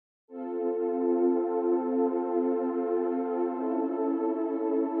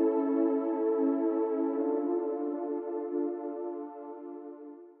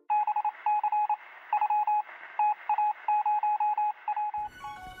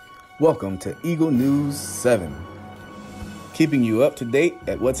Welcome to Eagle News 7, keeping you up to date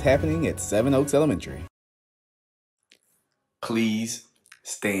at what's happening at Seven Oaks Elementary. Please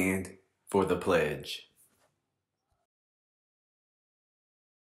stand for the pledge.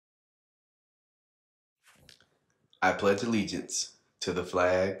 I pledge allegiance to the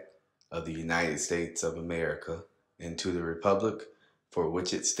flag of the United States of America and to the republic for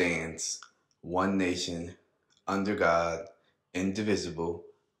which it stands, one nation, under God, indivisible,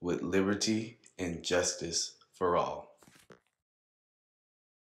 with liberty and justice for all.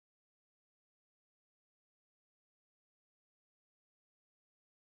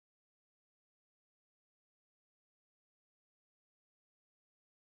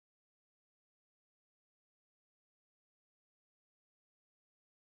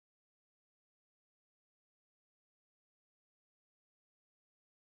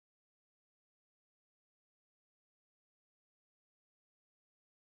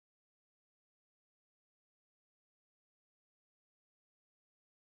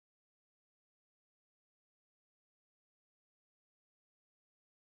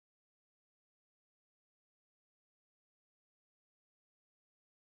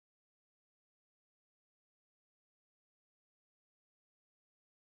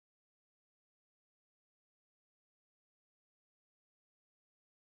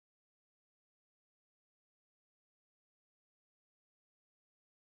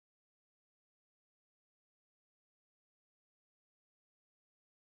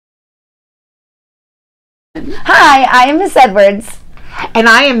 Hi, I am Miss Edwards. And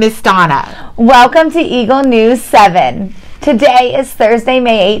I am Miss Donna. Welcome to Eagle News 7. Today is Thursday,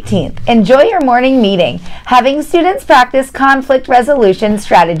 May 18th. Enjoy your morning meeting, having students practice conflict resolution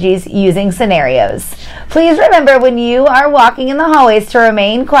strategies using scenarios. Please remember when you are walking in the hallways to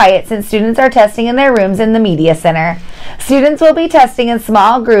remain quiet since students are testing in their rooms in the Media Center. Students will be testing in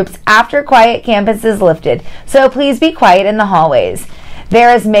small groups after quiet campus is lifted, so please be quiet in the hallways.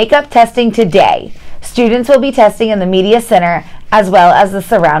 There is makeup testing today. Students will be testing in the Media Center as well as the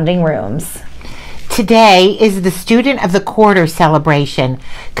surrounding rooms. Today is the Student of the Quarter celebration.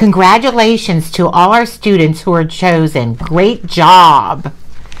 Congratulations to all our students who are chosen. Great job.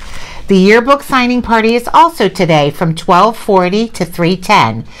 The yearbook signing party is also today from 12:40 to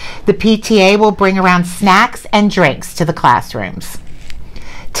 3:10. The PTA will bring around snacks and drinks to the classrooms.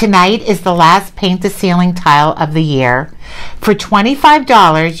 Tonight is the last Paint the Ceiling tile of the year. For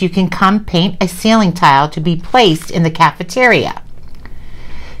 $25, you can come paint a ceiling tile to be placed in the cafeteria.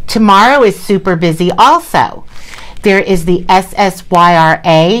 Tomorrow is super busy also. There is the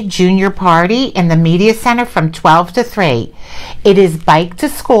SSYRA Junior Party in the Media Center from 12 to 3. It is Bike to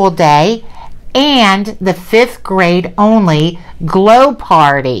School Day, and the 5th grade only Glow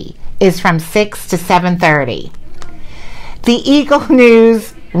Party is from 6 to 7:30. The Eagle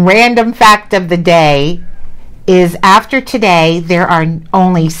News random fact of the day is after today, there are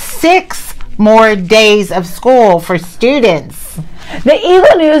only 6 more days of school for students. The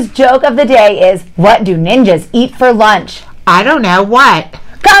Eagle News joke of the day is, what do ninjas eat for lunch? I don't know, what?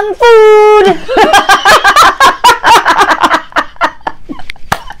 Kung food!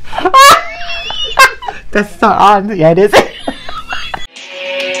 That's not on yet, is it?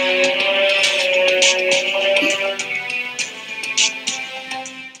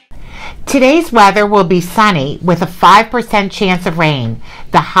 Today's weather will be sunny with a 5% chance of rain.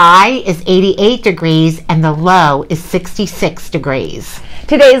 The high is 88 degrees and the low is 66 degrees.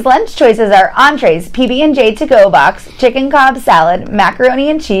 Today's lunch choices are entrees, PB&J to-go box, chicken Cobb salad, macaroni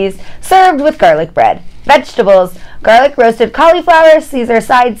and cheese, served with garlic bread. Vegetables, garlic roasted cauliflower Caesar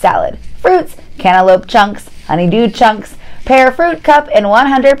side salad. Fruits, cantaloupe chunks, honeydew chunks, pear fruit cup, and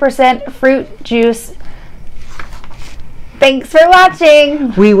 100% fruit juice. Thanks for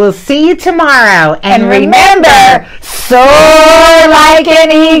watching. We will see you tomorrow. And remember, soar like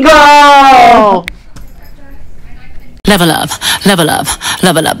an eagle. Level up, level up,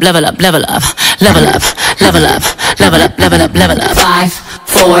 level up, level up, level up, level up, level up, level up, level up, level up. 5,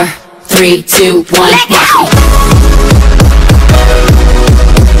 4, 3, 2, 1, watch me.